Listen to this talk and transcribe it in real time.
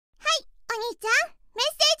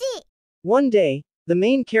One day, the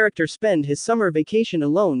main character spends his summer vacation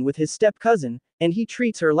alone with his step-cousin, and he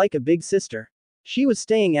treats her like a big sister. She was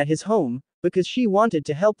staying at his home, because she wanted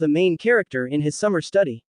to help the main character in his summer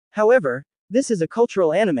study. However, this is a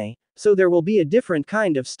cultural anime, so there will be a different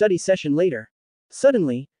kind of study session later.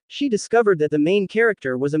 Suddenly, she discovered that the main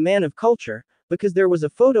character was a man of culture, because there was a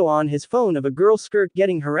photo on his phone of a girl's skirt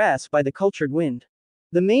getting harassed by the cultured wind.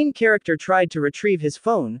 The main character tried to retrieve his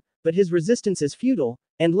phone, but his resistance is futile,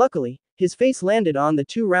 and luckily, his face landed on the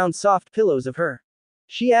two round soft pillows of her.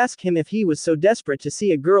 She asked him if he was so desperate to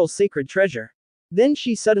see a girl's sacred treasure. Then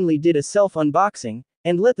she suddenly did a self-unboxing,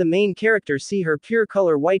 and let the main character see her pure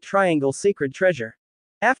color white triangle sacred treasure.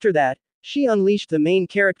 After that, she unleashed the main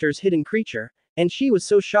character's hidden creature, and she was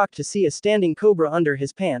so shocked to see a standing cobra under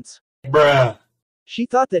his pants. Bruh. She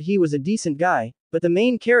thought that he was a decent guy, but the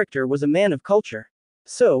main character was a man of culture.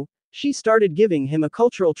 So, she started giving him a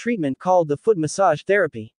cultural treatment called the foot massage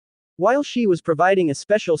therapy. While she was providing a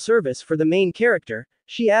special service for the main character,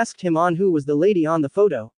 she asked him on who was the lady on the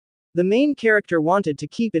photo. The main character wanted to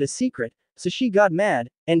keep it a secret, so she got mad,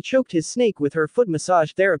 and choked his snake with her foot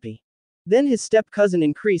massage therapy. Then his step-cousin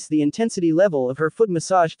increased the intensity level of her foot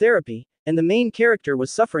massage therapy, and the main character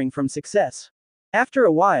was suffering from success. After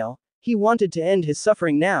a while, he wanted to end his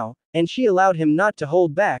suffering now, and she allowed him not to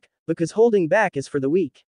hold back, because holding back is for the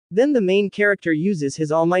weak. Then the main character uses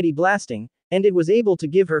his almighty blasting, and it was able to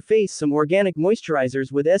give her face some organic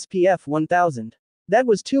moisturizers with SPF 1000. That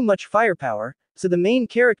was too much firepower, so the main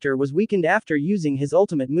character was weakened after using his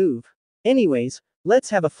ultimate move. Anyways, let's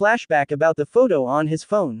have a flashback about the photo on his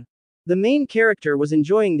phone. The main character was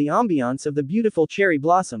enjoying the ambiance of the beautiful cherry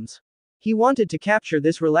blossoms. He wanted to capture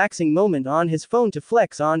this relaxing moment on his phone to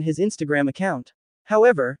flex on his Instagram account.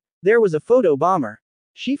 However, there was a photo bomber.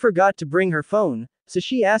 She forgot to bring her phone, so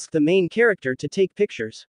she asked the main character to take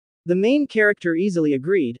pictures. The main character easily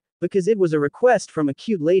agreed, because it was a request from a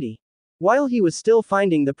cute lady. While he was still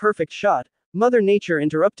finding the perfect shot, Mother Nature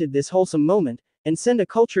interrupted this wholesome moment, and sent a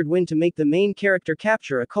cultured wind to make the main character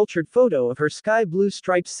capture a cultured photo of her sky blue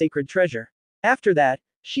striped sacred treasure. After that,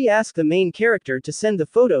 she asked the main character to send the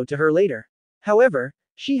photo to her later. However,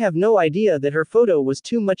 she have no idea that her photo was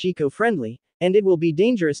too much eco-friendly, and it will be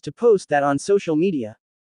dangerous to post that on social media.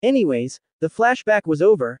 Anyways, the flashback was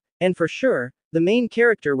over, and for sure, the main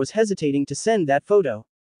character was hesitating to send that photo.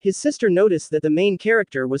 His sister noticed that the main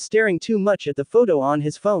character was staring too much at the photo on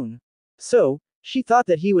his phone. So, she thought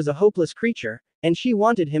that he was a hopeless creature, and she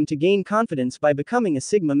wanted him to gain confidence by becoming a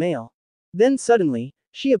Sigma male. Then suddenly,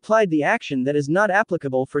 she applied the action that is not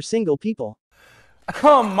applicable for single people.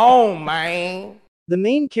 Come on, man! The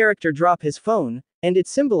main character dropped his phone, and it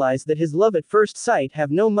symbolized that his love at first sight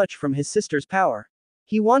have no much from his sister's power.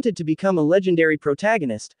 He wanted to become a legendary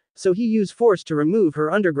protagonist, so he used force to remove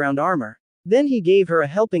her underground armor. Then he gave her a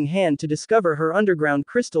helping hand to discover her underground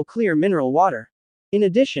crystal clear mineral water. In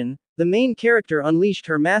addition, the main character unleashed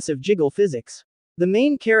her massive jiggle physics. The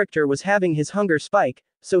main character was having his hunger spike,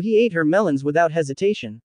 so he ate her melons without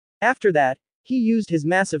hesitation. After that, he used his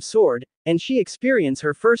massive sword, and she experienced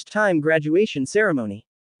her first-time graduation ceremony.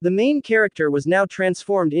 The main character was now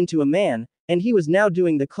transformed into a man, and he was now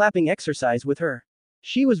doing the clapping exercise with her.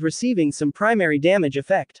 She was receiving some primary damage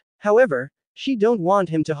effect. However, she don't want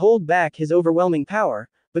him to hold back his overwhelming power,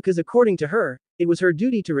 because according to her, it was her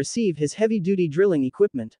duty to receive his heavy-duty drilling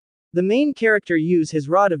equipment. The main character used his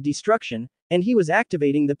rod of destruction, and he was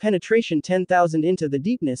activating the penetration 10,000 into the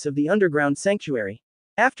deepness of the underground sanctuary.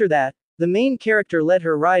 After that, the main character let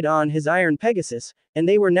her ride on his iron Pegasus, and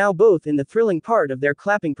they were now both in the thrilling part of their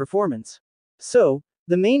clapping performance. So,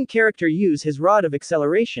 the main character used his rod of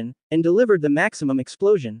acceleration, and delivered the maximum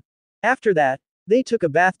explosion. After that, they took a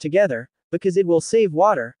bath together, because it will save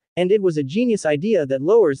water, and it was a genius idea that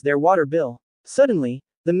lowers their water bill. Suddenly,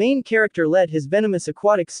 the main character let his venomous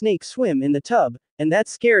aquatic snake swim in the tub, and that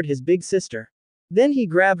scared his big sister. Then he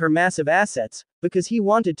grabbed her massive assets, because he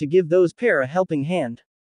wanted to give those pair a helping hand.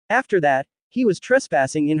 After that, he was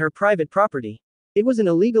trespassing in her private property. It was an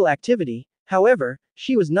illegal activity, however,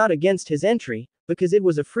 she was not against his entry, because it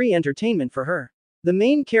was a free entertainment for her. The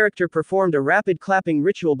main character performed a rapid clapping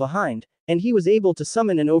ritual behind, and he was able to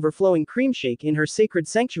summon an overflowing cream shake in her sacred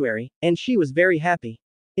sanctuary, and she was very happy.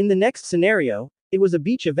 In the next scenario, it was a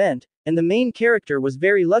beach event, and the main character was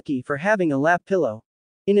very lucky for having a lap pillow.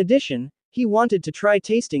 In addition, he wanted to try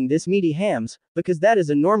tasting this meaty hams, because that is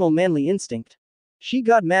a normal manly instinct. She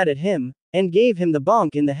got mad at him, and gave him the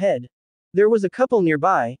bonk in the head. There was a couple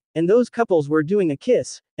nearby, and those couples were doing a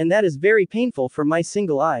kiss, and that is very painful for my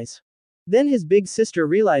single eyes. Then his big sister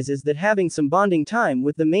realizes that having some bonding time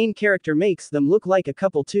with the main character makes them look like a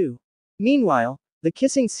couple too. Meanwhile, the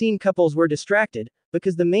kissing scene couples were distracted,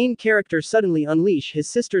 because the main character suddenly unleashed his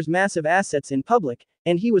sister's massive assets in public,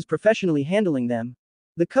 and he was professionally handling them.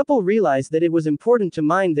 The couple realized that it was important to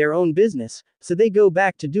mind their own business, so they go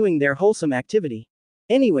back to doing their wholesome activity.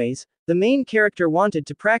 Anyways, the main character wanted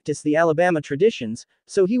to practice the Alabama traditions,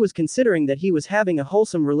 so he was considering that he was having a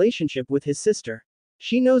wholesome relationship with his sister.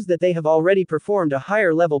 She knows that they have already performed a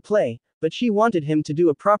higher level play, but she wanted him to do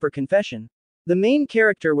a proper confession. The main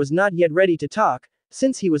character was not yet ready to talk,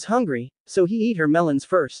 since he was hungry, so he ate her melons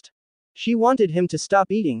first. She wanted him to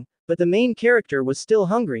stop eating, but the main character was still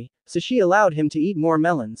hungry, so she allowed him to eat more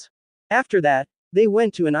melons. After that, they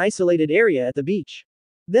went to an isolated area at the beach.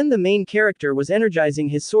 Then the main character was energizing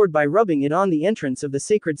his sword by rubbing it on the entrance of the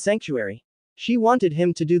sacred sanctuary. She wanted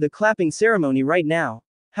him to do the clapping ceremony right now.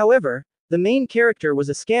 However, the main character was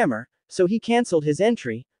a scammer, so he cancelled his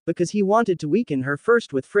entry, because he wanted to weaken her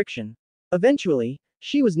first with friction. Eventually,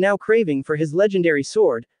 she was now craving for his legendary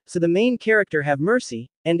sword, so the main character have mercy,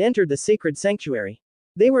 and entered the sacred sanctuary.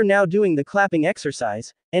 They were now doing the clapping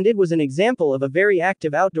exercise, and it was an example of a very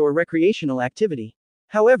active outdoor recreational activity.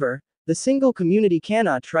 However, the single community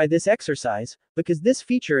cannot try this exercise, because this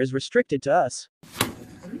feature is restricted to us.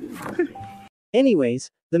 Anyways,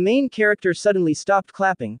 the main character suddenly stopped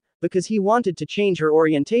clapping, because he wanted to change her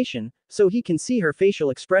orientation, so he can see her facial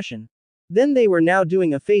expression. Then they were now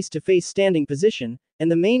doing a face-to-face standing position,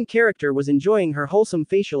 and the main character was enjoying her wholesome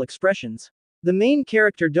facial expressions. The main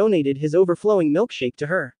character donated his overflowing milkshake to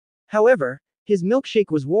her. However, his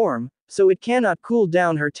milkshake was warm, so it cannot cool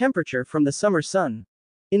down her temperature from the summer sun.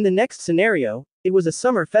 In the next scenario, it was a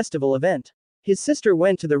summer festival event. His sister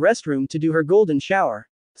went to the restroom to do her golden shower.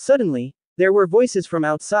 Suddenly, there were voices from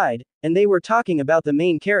outside, and they were talking about the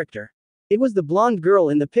main character. It was the blonde girl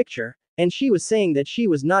in the picture, and she was saying that she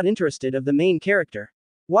was not interested of the main character.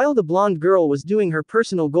 While the blonde girl was doing her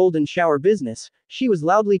personal golden shower business, she was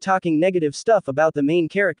loudly talking negative stuff about the main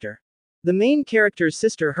character. The main character's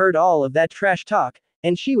sister heard all of that trash talk,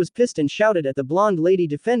 and she was pissed and shouted at the blonde lady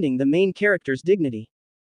defending the main character's dignity.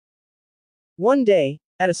 One day,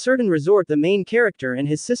 at a certain resort, the main character and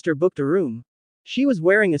his sister booked a room. She was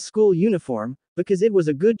wearing a school uniform, because it was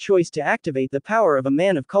a good choice to activate the power of a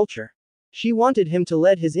man of culture. She wanted him to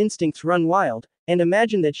let his instincts run wild, and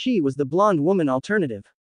imagine that she was the blonde woman alternative.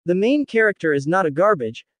 The main character is not a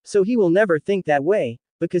garbage, so he will never think that way,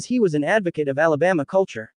 because he was an advocate of Alabama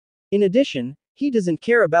culture. In addition, he doesn't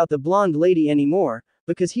care about the blonde lady anymore,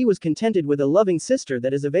 because he was contented with a loving sister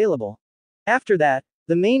that is available. After that,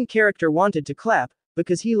 the main character wanted to clap,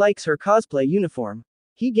 because he likes her cosplay uniform.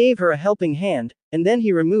 He gave her a helping hand, and then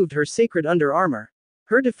he removed her sacred under armor.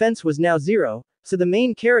 Her defense was now 0, so the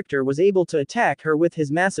main character was able to attack her with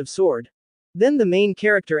his massive sword. Then the main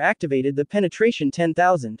character activated the penetration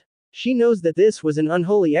 10,000. She knows that this was an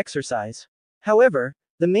unholy exercise. However,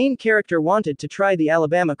 the main character wanted to try the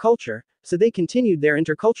Alabama culture, so they continued their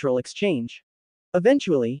intercultural exchange.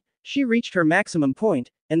 Eventually, she reached her maximum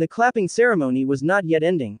point, and the clapping ceremony was not yet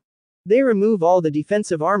ending. They remove all the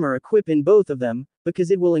defensive armor equip in both of them,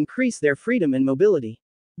 because it will increase their freedom and mobility.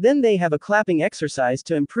 Then they have a clapping exercise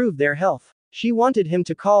to improve their health. She wanted him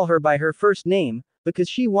to call her by her first name, because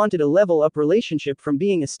she wanted a level up relationship from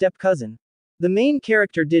being a step cousin. The main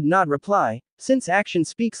character did not reply, since action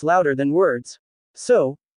speaks louder than words.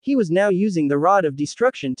 So, he was now using the rod of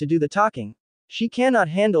destruction to do the talking. She cannot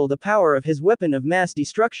handle the power of his weapon of mass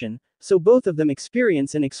destruction, so both of them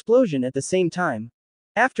experience an explosion at the same time.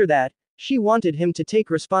 After that, she wanted him to take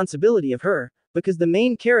responsibility of her, because the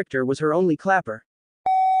main character was her only clapper.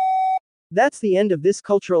 That's the end of this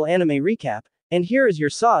cultural anime recap, and here is your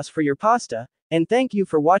sauce for your pasta, and thank you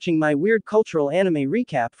for watching my weird cultural anime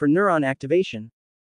recap for neuron activation.